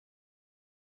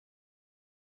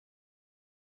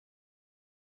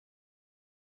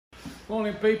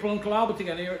Morning people, Uncle Albert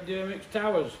again here at DIOMYX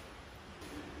Towers.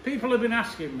 People have been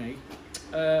asking me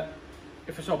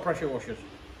if I sell pressure washers.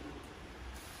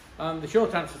 And the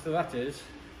short answer to that is,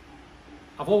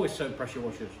 I've always sold pressure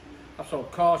washers. I've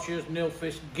sold Karchers,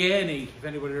 Nilfisk, Gurney, if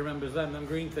anybody remembers them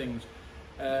green things.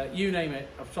 You name it,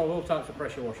 I've sold all types of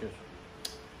pressure washers.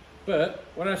 But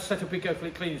when I set up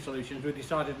EcoFleet Cleaning Solutions, we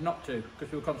decided not to, because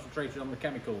we were concentrated on the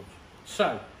chemicals.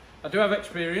 So, I do have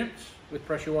experience with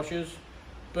pressure washers,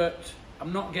 but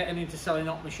I'm not getting into selling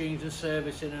up machines and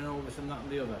servicing and all this and that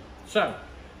and the other. So,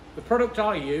 the product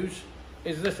I use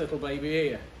is this little baby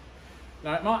here.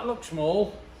 Now it might look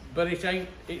small, but it ain't.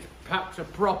 It packs a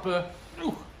proper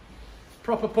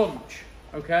punch,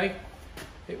 okay?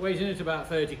 It weighs in at about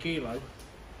 30 kilo.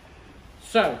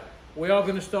 So, we are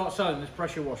going to start selling this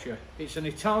pressure washer. It's an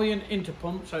Italian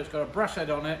interpump, so it's got a brass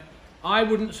head on it. I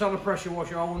wouldn't sell a pressure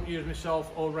washer, I wouldn't use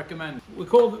myself or recommend. We're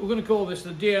going to call this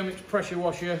the DIOMYX pressure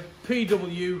washer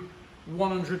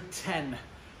PW100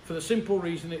 for the simple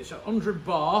reason it's 100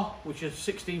 bar, which is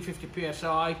 1650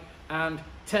 psi, and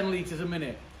 10 litres a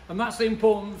minute. And that's the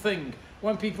important thing.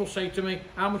 When people say to me,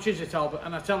 how much is it, Albert?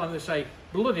 And I tell them, they say,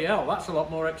 bloody hell, that's a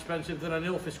lot more expensive than a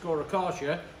Nilfisk or a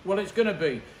Karcher. Well, it's going to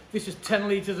be. This is 10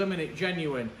 litres a minute,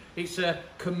 genuine. It's a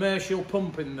commercial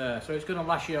pump in there, so it's going to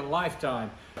last you a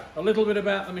lifetime. A little bit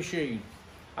about the machine.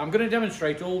 I'm going to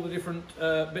demonstrate all the different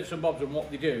bits and bobs and what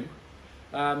they do.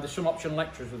 There's some optional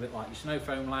extras with it, like your snow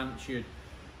foam lamps,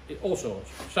 all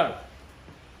sorts. So,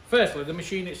 firstly, the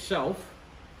machine itself,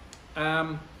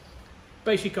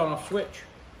 basic on-off switch.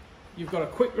 You've got a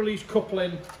quick release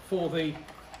coupling for the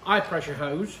high pressure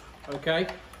hose, okay?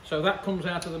 So that comes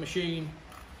out of the machine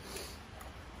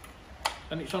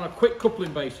and it's on a quick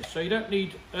coupling basis, so you don't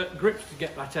need grips to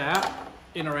get that out,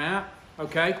 in or out,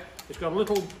 okay? It's got a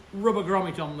little rubber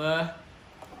grommet on there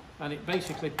and it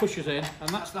basically pushes in, and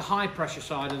that's the high pressure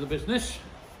side of the business.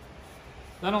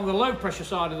 Then on the low pressure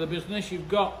side of the business, you've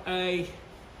got you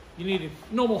need a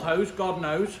normal hose, garden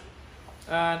hose,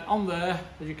 and on there,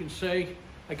 as you can see,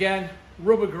 again,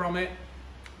 rubber grommet,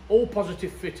 all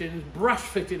positive fittings, brass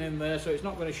fitting in there, so it's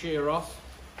not going to shear off.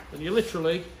 And you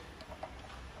literally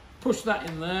push that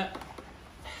in there,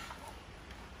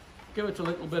 give it a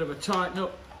little bit of a tighten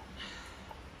up,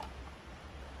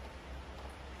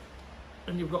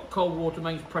 and you've got cold water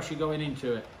mains pressure going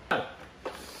into it.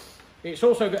 It's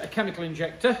also got a chemical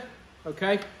injector,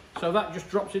 okay, so that just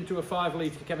drops into a 5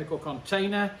 litre chemical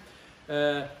container.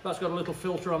 That's got a little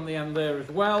filter on the end there as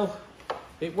well.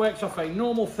 It works off a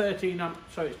normal 13 amp,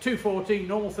 so it's 240,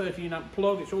 normal 13 amp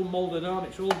plug. It's all moulded on,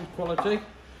 it's all good quality.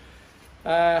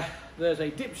 There's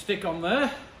a dipstick on there,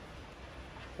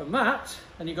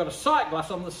 and you've got a sight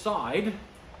glass on the side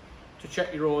to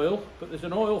check your oil, but there's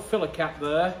an oil filler cap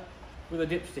there with a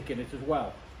dipstick in it as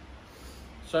well.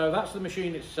 So that's the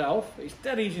machine itself. It's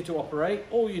dead easy to operate.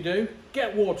 All you do,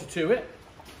 get water to it.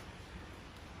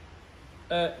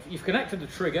 You've connected the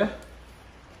trigger,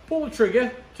 pull the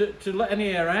trigger to let any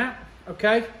air out,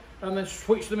 okay, and then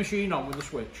switch the machine on with the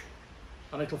switch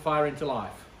and it'll fire into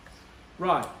life.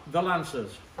 Right, the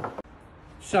Lancers.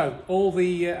 So all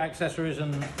the accessories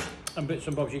and bits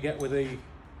and bobs you get with the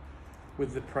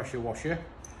pressure washer.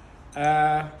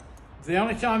 The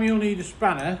only time you'll need a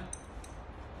spanner,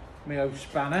 my old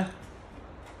spanner,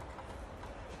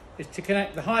 is to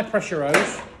connect the high pressure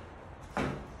hose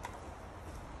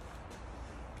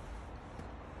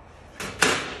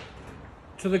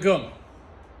to the gun.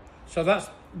 So that's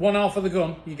one half of the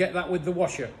gun, you get that with the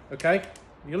washer, okay?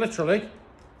 You literally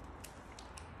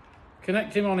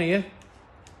connect him on here.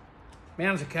 My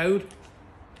hands are cold.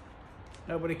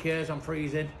 Nobody cares, I'm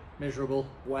freezing, miserable,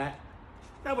 wet.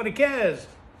 Nobody cares.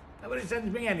 Nobody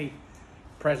sends me any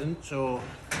presents or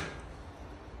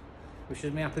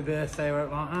wishes me happy birthday or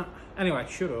anything like that. Anyway,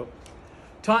 shut up.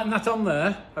 Tighten that on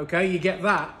there, okay? You get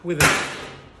that with it.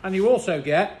 And you also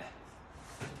get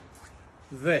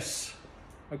this,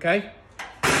 okay?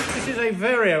 This is a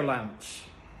Vario lance,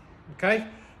 okay?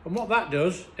 And what that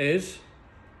does is,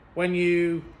 when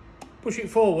you push it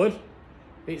forward,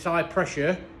 it's high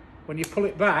pressure. When you pull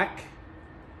it back,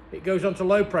 it goes onto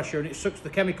low pressure and it sucks the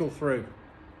chemical through.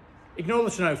 Ignore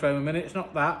the snow foam a minute, it's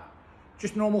not that.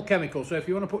 Just normal chemical. So if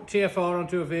you want to put TFR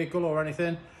onto a vehicle or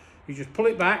anything, you just pull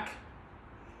it back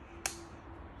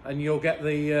and you'll get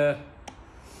the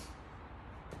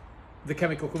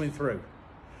chemical coming through.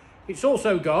 It's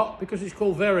also got, because it's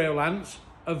called Vario Lance,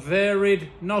 a varied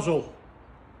nozzle,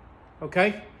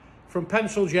 okay? From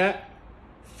pencil jet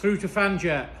through to fan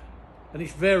jet, and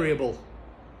it's variable,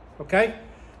 okay?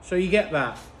 So you get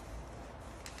that.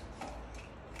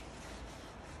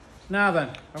 Now then,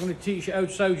 I'm going to teach you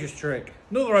old soldier's trick.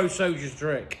 Another old soldier's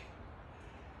trick.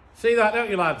 See that, don't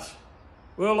you, lads?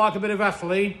 We all like a bit of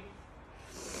Vaseline.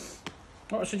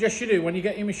 What I suggest you do when you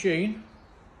get your machine,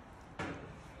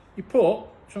 you put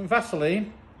some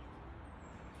Vaseline,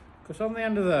 because on the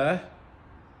end of there,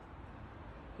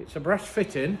 it's a brass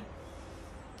fitting,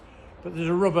 but there's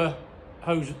a rubber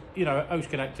hose, you know, hose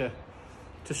connector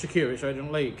to secure it so it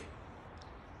doesn't leak.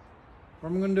 What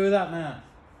am I going to do with that now?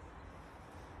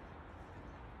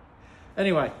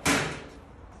 Anyway,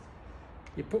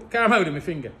 you can't hold it in my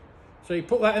finger. So you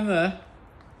put that in there,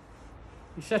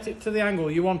 you set it to the angle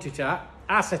you want it at.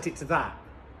 I set it to that.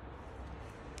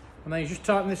 And then you just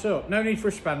tighten this up. No need for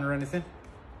a spanner or anything.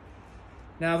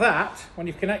 Now that, when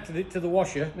you've connected it to the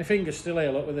washer, my finger's still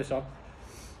here, look, with this on.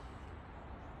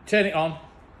 Turn it on,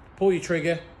 pull your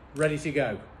trigger, ready to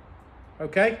go.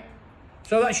 Okay?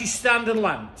 So that's your standard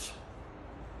lance.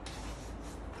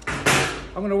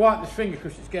 I'm going to wipe this finger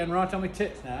because it's getting right on my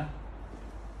tits now.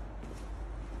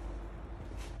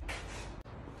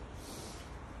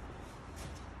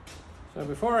 So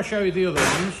before I show you the other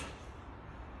ones,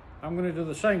 I'm going to do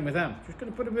the same with them. Just going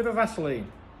to put a bit of Vaseline.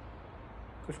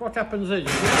 Because what happens is,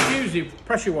 if you don't use the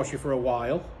pressure washer for a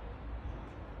while,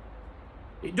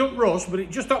 it don't rust, but it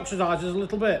just oxidises a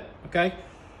little bit, okay?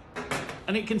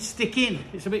 And it can stick in.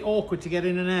 It's a bit awkward to get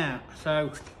in and out.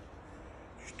 So,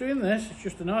 just doing this, it's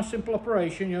just a nice simple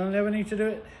operation. You'll never need to do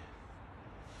it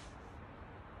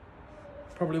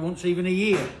probably once even a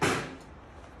year.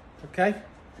 Okay?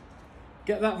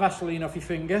 Get that Vaseline off your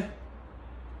finger.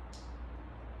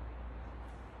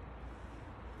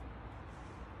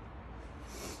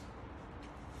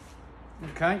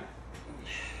 Okay.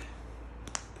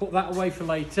 Put that away for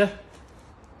later.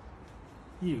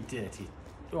 You dirty,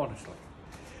 honestly.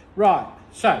 Right,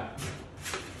 so,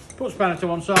 put spanner to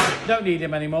one side, don't need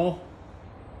him anymore.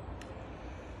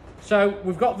 So,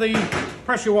 we've got the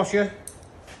pressure washer.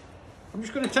 I'm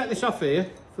just going to take this off here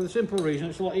for the simple reason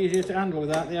it's a lot easier to handle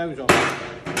without the hose on.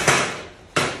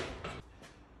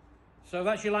 So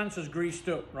that's your lancers greased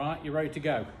up, right? You're ready to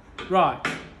go. Right,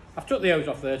 I've took the hose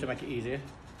off there to make it easier.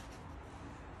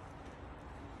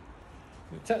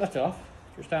 Take that off,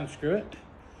 just unscrew it,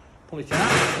 pull it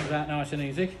out, it comes out nice and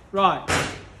easy. Right,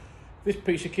 this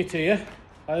piece of kit here,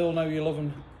 I all know you love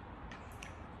and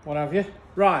what have you.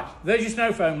 Right, there's your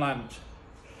snow foam lance.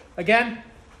 Again,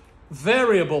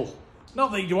 variable.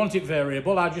 Not that you want it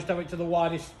variable, I just have it to the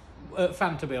widest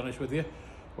fan, to be honest with you,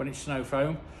 when it's snow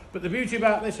foam. But the beauty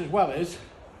about this as well is,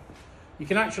 you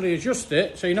can actually adjust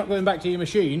it, so you're not going back to your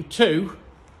machine, to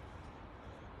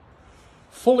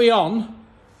fully on,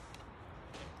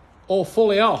 or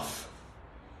fully off,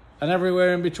 and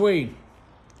everywhere in between.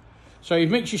 So you've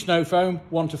mixed your snow foam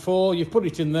 1 to 4, you've put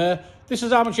it in there. This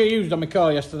is how much I used on my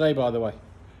car yesterday, by the way.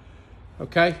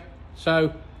 Okay,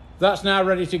 so that's now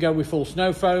ready to go with full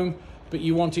snow foam, but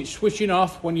you want it switching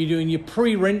off when you're doing your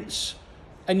pre-rinse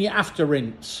and your after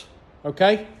rinse.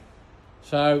 Okay,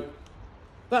 so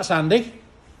that's handy.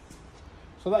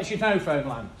 So that's your snow foam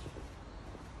lance.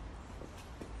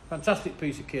 Fantastic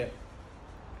piece of kit.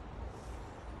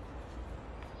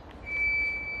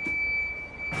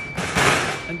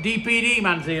 And DPD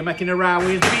man's here making a row with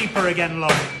his beeper again,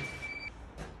 love.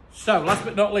 So, last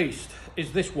but not least,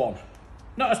 is this one.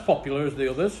 Not as popular as the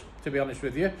others, to be honest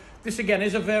with you. This again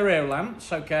is a Vario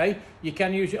lance, okay? You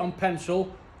can use it on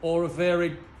pencil or a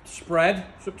varied spread.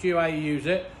 It's up to you how you use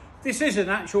it. This is an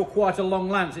actual quite a long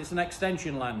lance. It's an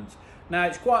extension lance. Now,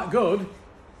 it's quite good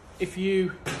if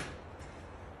you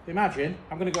imagine,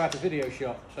 I'm going to go out of video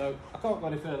shot, so I can't go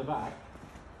any further back.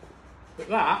 But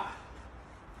that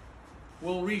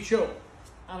will reach up.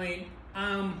 I mean,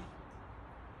 I'm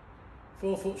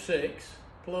 4'6",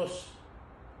 plus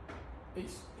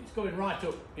it's going right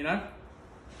up, you know,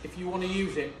 if you want to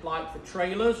use it like for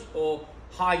trailers or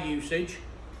high usage,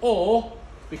 or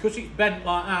because it's bent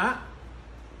like that,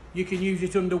 you can use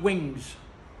it under wings.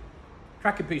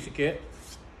 Cracking piece of kit.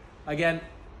 Again,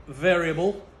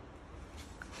 variable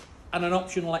and an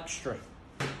optional extra.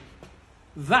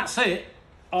 That's it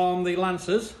on the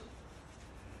Lancers,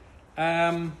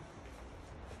 or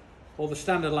the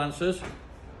standard Lancers.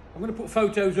 I'm going to put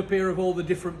photos up here of all the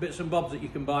different bits and bobs that you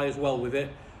can buy as well with it.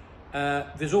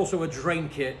 There's also a drain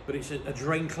kit, but it's a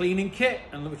drain cleaning kit,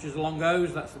 and which is a long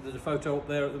hose. There's a photo up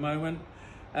there at the moment.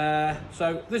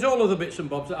 So there's all other bits and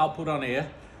bobs that I'll put on here.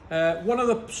 One of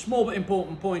the small but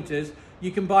important point is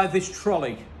you can buy this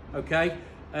trolley, okay?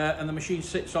 And the machine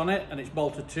sits on it and it's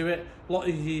bolted to it. A lot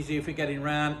easier for getting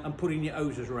around and putting your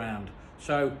hoses around.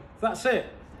 So that's it.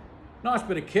 Nice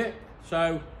bit of kit.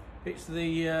 So it's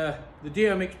the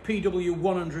DIOMYX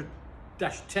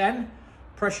PW100-10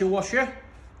 pressure washer.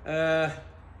 Have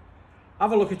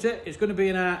a look at it. It's going to be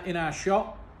in our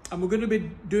shop. And we're going to be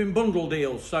doing bundle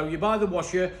deals. So you buy the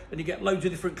washer and you get loads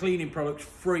of different cleaning products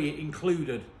free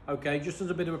included. Okay, just as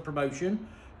a bit of a promotion.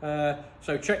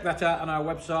 So check that out on our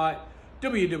website,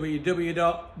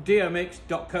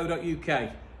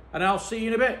 www.diomyx.co.uk. And I'll see you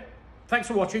in a bit. Thanks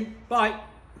for watching. Bye.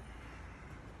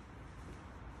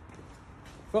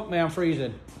 Fuck me, I'm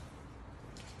freezing.